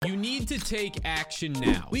need to take action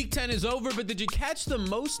now. Week 10 is over, but did you catch the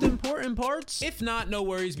most important parts? If not, no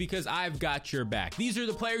worries, because I've got your back. These are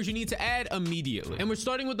the players you need to add immediately. And we're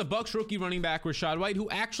starting with the Bucs rookie running back Rachaad White, who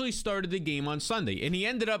actually started the game on Sunday, and he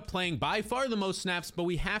ended up playing by far the most snaps, but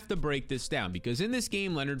we have to break this down because in this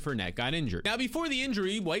game, Leonard Fournette got injured. Now, before the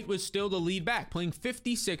injury, White was still the lead back, playing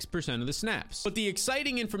 56% of the snaps. But the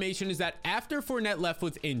exciting information is that after Fournette left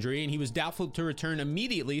with injury and he was doubtful to return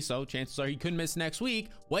immediately, so chances are he could miss next week,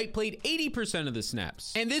 White played 80% of the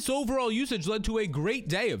snaps. And this overall usage led to a great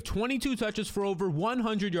day of 22 touches for over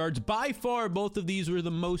 100 yards. By far, both of these were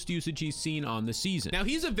the most usage he's seen on the season. Now,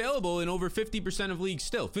 he's available in over 50% of leagues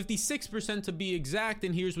still, 56% to be exact,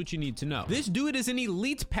 and here's what you need to know. This dude is an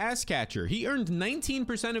elite pass catcher. He earned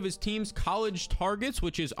 19% of his team's college targets,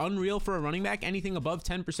 which is unreal for a running back. Anything above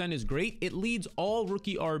 10% is great. It leads all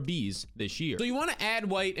rookie RBs this year. So you want to add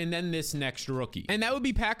White and then this next rookie. And that would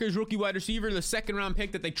be Packers rookie wide receiver, the second-round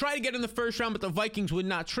pick that they tried to get in the first round, but the Vikings would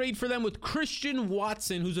not trade for them, with Christian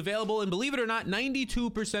Watson, who's available in, believe it or not,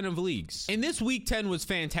 92% of leagues. And this week 10 was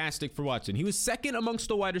fantastic for Watson. He was second amongst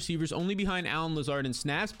the wide receivers, only behind Allen Lazard in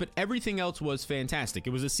snaps, but everything else was fantastic.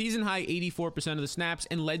 It was a season-high 84% of the snaps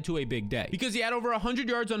and led to a big day because he had over 100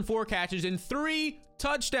 yards on 4 catches and 3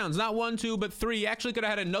 touchdowns. Not 1, 2, but 3. He actually could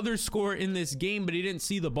have had another score in this game, but he didn't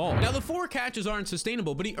see the ball. Now, the 4 catches aren't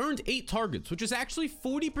sustainable, but he earned 8 targets, which is actually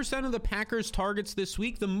 40% of the Packers' targets this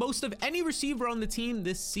week, the most of any receiver on the team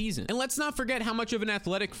this season. And let's not forget how much of an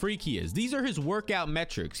athletic freak he is. These are his workout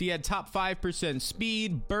metrics. He had top 5%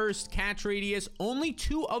 speed, burst, catch radius. Only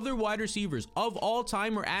 2 other wide receivers of all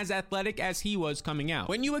time were as athletic as he was coming out.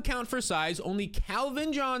 When you account for size, only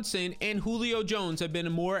Calvin Johnson and Julio Jones have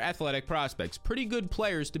been more athletic prospects. Pretty good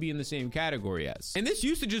players to be in the same category as. And this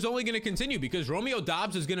usage is only going to continue because Romeo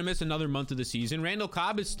Doubs is going to miss another month of the season. Randall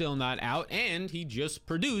Cobb is still not out, and he just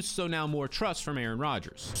produced, so now more trust from Aaron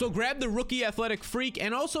Rodgers. So grab the rookie athletic freak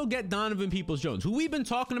and also get Donovan Peoples-Jones, who we've been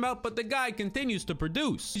talking about, but the guy continues to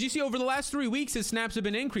produce. As you see, over the last 3 weeks, his snaps have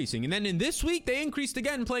been increasing, and then in this week, they increased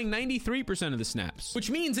again, playing 93% of the snaps, which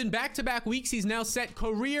means in back-to-back weeks, he's now set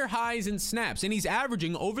career highs in snaps, and he's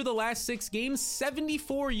averaging over the last 6 games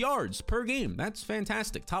 74 yards per game. That's fantastic.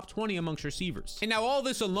 Top 20 amongst receivers. And now all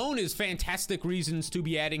this alone is fantastic reasons to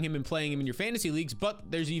be adding him and playing him in your fantasy leagues,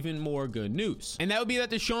 but there's even more good news. And that would be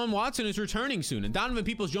that Deshaun Watson is returning soon, and Donovan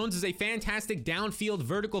Peoples-Jones is a fantastic downfield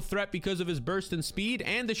vertical threat because of his burst and speed,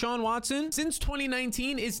 and Deshaun Watson, since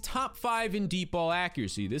 2019, is top 5 in deep ball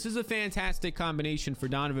accuracy. This is a fantastic combination for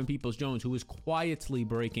Donovan Peoples-Jones, who is quietly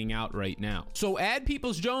breaking out right now. So add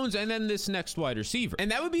Peoples-Jones and then this next wide receiver.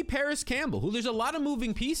 And that would be Paris Campbell, who there's a lot of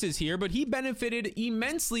moving pieces here, but he benefited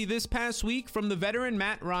immensely this past week from the veteran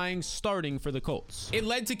Matt Ryan starting for the Colts. It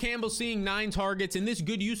led to Campbell seeing 9 targets, and this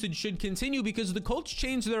good usage should continue because the Colts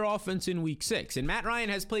changed their offense in week 6, and Matt Ryan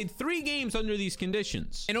has played 3 games under these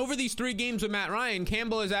conditions. And over these 3 games with Matt Ryan,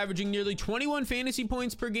 Campbell is averaging nearly 21 fantasy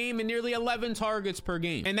points per game and nearly 11 targets per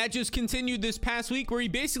game. And that just continued this past week where he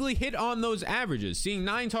basically hit on those averages, seeing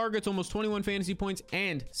 9 targets, almost 21 fantasy points,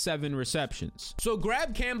 and 7 receptions. So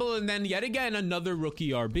grab Campbell and then yet again another rookie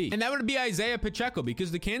RB. And that would be Isaiah Pacheco,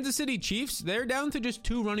 because the Kansas City Chiefs, they're down to just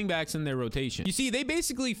 2 running backs in their rotation. You see, they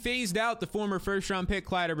basically phased out the former first-round pick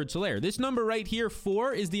Clyde Edwards-Helaire. This number right here,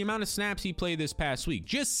 4, is the amount of snaps he played this past week.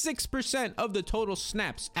 Just 6% of the total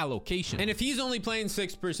snaps allocation. And if he's only playing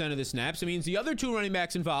 6% of the snaps, it means the other 2 running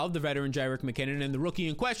backs involved, the veteran Jerick McKinnon and the rookie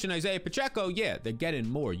in question, Isaiah Pacheco, yeah, they're getting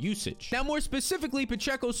more usage. Now, more specifically,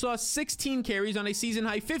 Pacheco saw 16 carries on a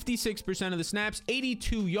season-high 56% of the snaps,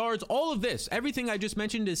 82 yards. All of this, everything I just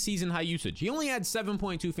mentioned, is season-high usage. He only had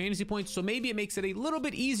 7.2 fantasy points, so maybe it makes it a little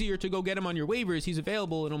bit easier to go get him on your waivers. He's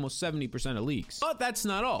available in almost 70% of leagues. But that's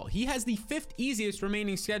not all. He has the 5th easiest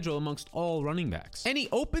remaining schedule amongst all running backs. And he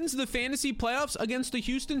opens the fantasy playoffs against the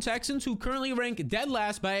Houston Texans, who currently rank dead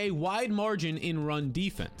last by a wide margin in run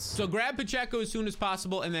defense. So grab Pacheco as soon as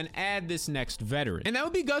possible and then add this next veteran. And that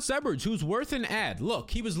would be Gus Edwards, who's worth an add.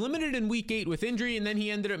 Look, he was limited in week 8 with injury, and then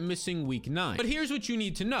he ended up missing week 9. But here's what you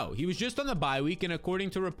need to know. He was just on the bye week, and according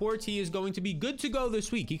to reports, he is going to be good to go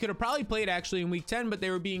this week. He could have probably played actually in week 10, but they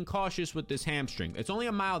were being cautious with this hamstring. It's only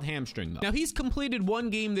a mild hamstring though. Now, he's completed 1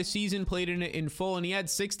 game this season, played in it in full, and he had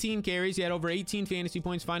 16 carries. He had over 18 fantasy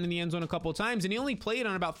points, finding the end zone a couple of times, and he only played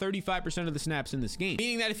on about 35% of the snaps in this game.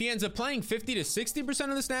 Meaning that if he ends up playing 50 to 60%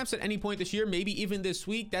 of the snaps at any point this year, maybe even this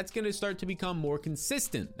week, that's going to start to become more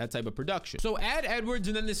consistent, that type of production. So add Edwards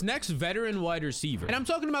and then this next veteran wide receiver. And I'm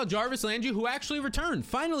talking about Jarvis Landry, who actually returned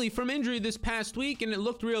finally from injury this past week, and it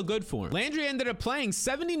looked real good for him. Landry ended up playing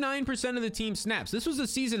 79% of the team snaps. This was a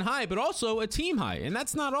season high, but also a team high, and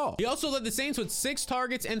that's not all. He also led the Saints with 6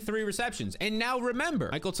 targets and 3 receptions. And now remember,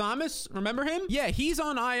 Michael Thomas, remember him? Yeah, he's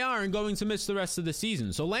on IR and going to miss the rest of the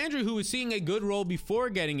season. So Landry, who was seeing a good role before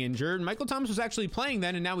getting injured, Michael Thomas was actually playing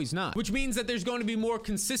then and now he's not, which means that there's going to be more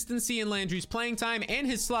consistency in Landry's playing time and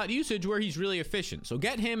his slot usage where he's really efficient. So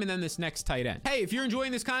get him and then this next tight end. Hey, if you're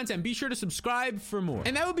enjoying this content, be sure to subscribe for more.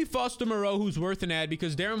 And that would be Foster Moreau, who's worth an ad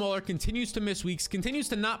because Darren Waller continues to miss weeks, continues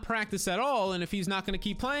to not practice at all, and if he's not going to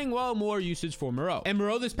keep playing, well, more usage for Moreau. And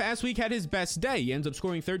Moreau this past week had his best day. He ends up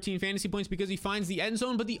scoring 13 fantasy points because he finds the end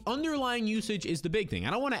zone, but the underlying usage is the big thing.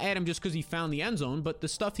 I don't want to add him just because he found the end zone, but the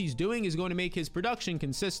stuff he's doing is going to make his production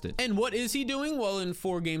consistent. And what is he doing? Well, in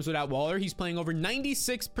 4 games without Waller, he's playing over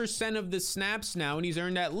 96% of the snaps now, and he's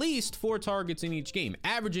earned at least 4 targets in each game,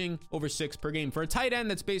 averaging over 6 per game for a tight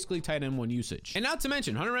end that's basically tight end 1 usage. And not to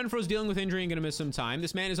mention, Hunter Renfro's dealing with injury and going to miss some time.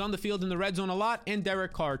 This man is on the field in the red zone a lot, and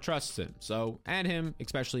Derek Carr trusts him. So add him,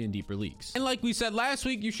 especially in deeper leagues. And like we said last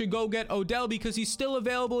week, you should go get Odell because he's still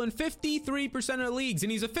available in 53% of leagues,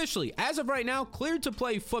 and he's officially, as of right now, cleared to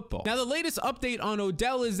play football. Now, the latest update on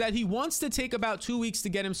Odell is that he wants to take about 2 weeks to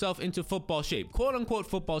get himself into football shape, quote unquote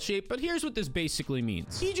football shape, but here's what this basically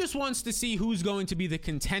means. He just wants to see who's going to be the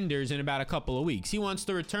contenders in about a couple of weeks. He wants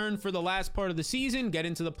to return for the last part of the season, get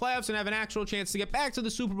into the playoffs, and have an actual chance to get back to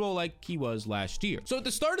the Super Bowl like he was last year. So at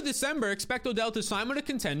the start of December, expect Odell to sign with a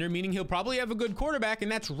contender, meaning he'll probably have a good quarterback,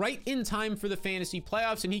 and that's right in time for the fantasy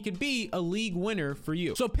playoffs, and he could be a league winner for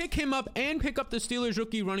you. So pick him up and pick up the Steelers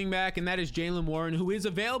rookie running back, and that is Jaylen Warren, who is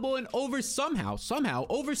available in somehow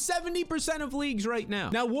over 70% of leagues right now.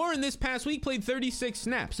 Now, Warren this past week played 36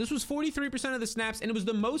 snaps. This was 43% of the snaps, and it was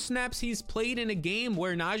the most snaps he's played in a game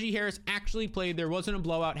where Najee Harris actually played. There wasn't a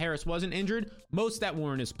blowout. Harris wasn't injured. Most that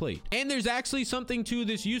Warren has played. And there's actually something to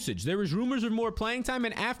this usage. There was rumors of more playing time,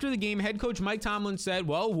 and after the game, head coach Mike Tomlin said,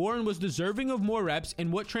 well, Warren was deserving of more reps,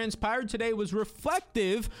 and what transpired today was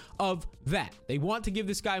reflective of that. They want to give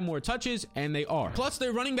this guy more touches, and they are. Plus,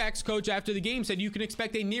 their running backs coach after the game said you can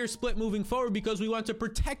expect a near split moving forward because we want to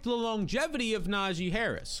protect the longevity of Najee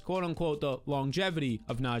Harris. Quote unquote, the longevity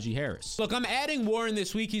of Najee Harris. Look, I'm adding Warren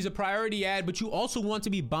this week. He's a priority ad, but you also want to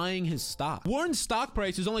be buying his stock. Warren's stock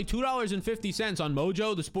price is only $2.50 on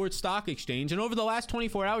Mojo, the sports stock exchange, and over the last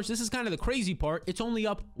 24 hours, this is kind of the crazy part, it's only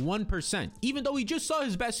up 1%, even though he just saw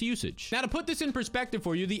his best usage. Now, to put this in perspective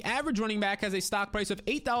for you, the average running back has a stock price of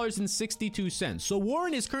 $8.62. So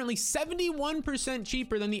Warren is currently 71%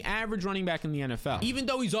 cheaper than the average running back in the NFL. Even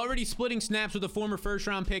though he's already splitting snaps with a former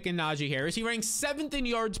first-round pick in Najee Harris, he ranks 7th in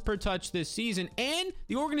yards per touch this season, and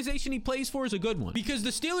the organization he plays for is a good one. Because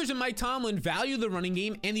the Steelers and Mike Tomlin value the running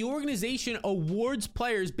game, and the organization awards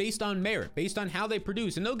players based on merit, based on how they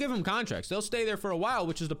produce, and they'll give them contracts. They'll stay there for a while,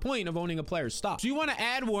 which is the point of owning a player's stock. So you want to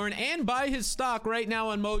add Warren and buy his stock right now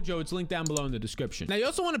on Mojo. It's linked down below in the description. Now, you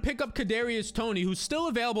also want to pick up Kadarius Toney, who's still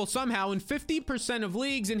available somehow in 50% of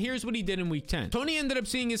leagues, and here's what he did in week 10. Toney ended up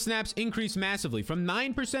seeing his snaps increase massively from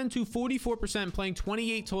 9% to 44%, playing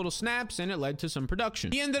 28 total snaps, and it led to some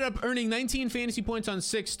production. He ended up earning 19 fantasy points on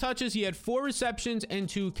 6 touches. He had 4 receptions and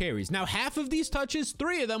 2 carries. Now, half of these touches,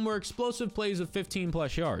 3 of them were explosive plays of 15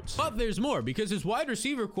 plus yards. But there's more because his wide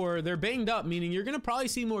receiver core, they're banged up, meaning you're going to probably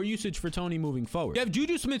see more usage for Toney moving forward. You have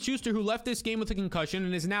Juju Smith-Schuster, who left this game with a concussion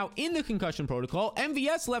and is now in the concussion protocol.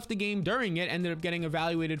 MVS left the game during it, ended up getting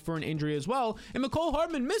evaluated for an injury as well. And McCole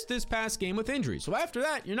Hardman missed this past game with injury. So after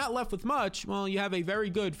that, you're not left with much. Well, you have a very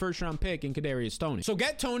good first-round pick in Kadarius Toney. So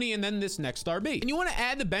get Toney and then this next RB. And you want to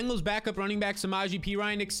add the Bengals backup running back Samaje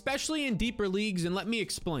Perine, especially in deeper leagues, and let me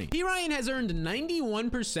explain. Perine has earned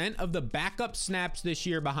 91% of the backup snaps this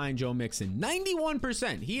year behind Joe Mixon.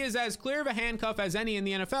 91%. He is as clear of a handcuff as any in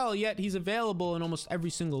the NFL, yet he's available in almost every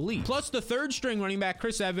single league. Plus, the third-string running back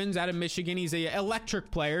Chris Evans out of Michigan, he's an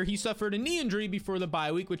electric player. He suffered a knee injury before the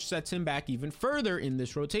bye week, which sets him back even further in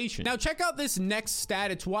this rotation. Now, check out this next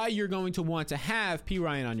stat. It's why you're going to want to have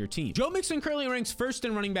Perine on your team. Joe Mixon currently ranks 1st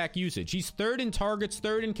in running back usage. He's 3rd in targets,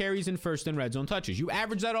 3rd in carries, and 1st in red zone touches. You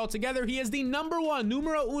average that all together, he is the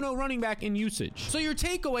numero uno running back in usage. So your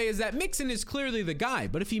takeaway is that Mixon is clearly the guy,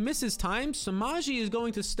 but if he misses time, Samaje is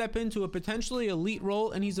going to step into a potentially elite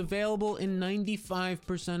role, and he's available in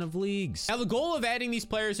 95% of leagues. Now, the goal of adding these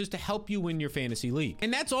players is to help you win your fantasy league.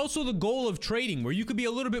 And that's also the goal of trading, where you could be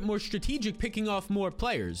a little bit more strategic picking off more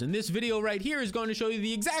players. And this video right here is going to show you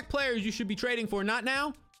the exact players you should be trading for, not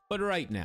now, but right now.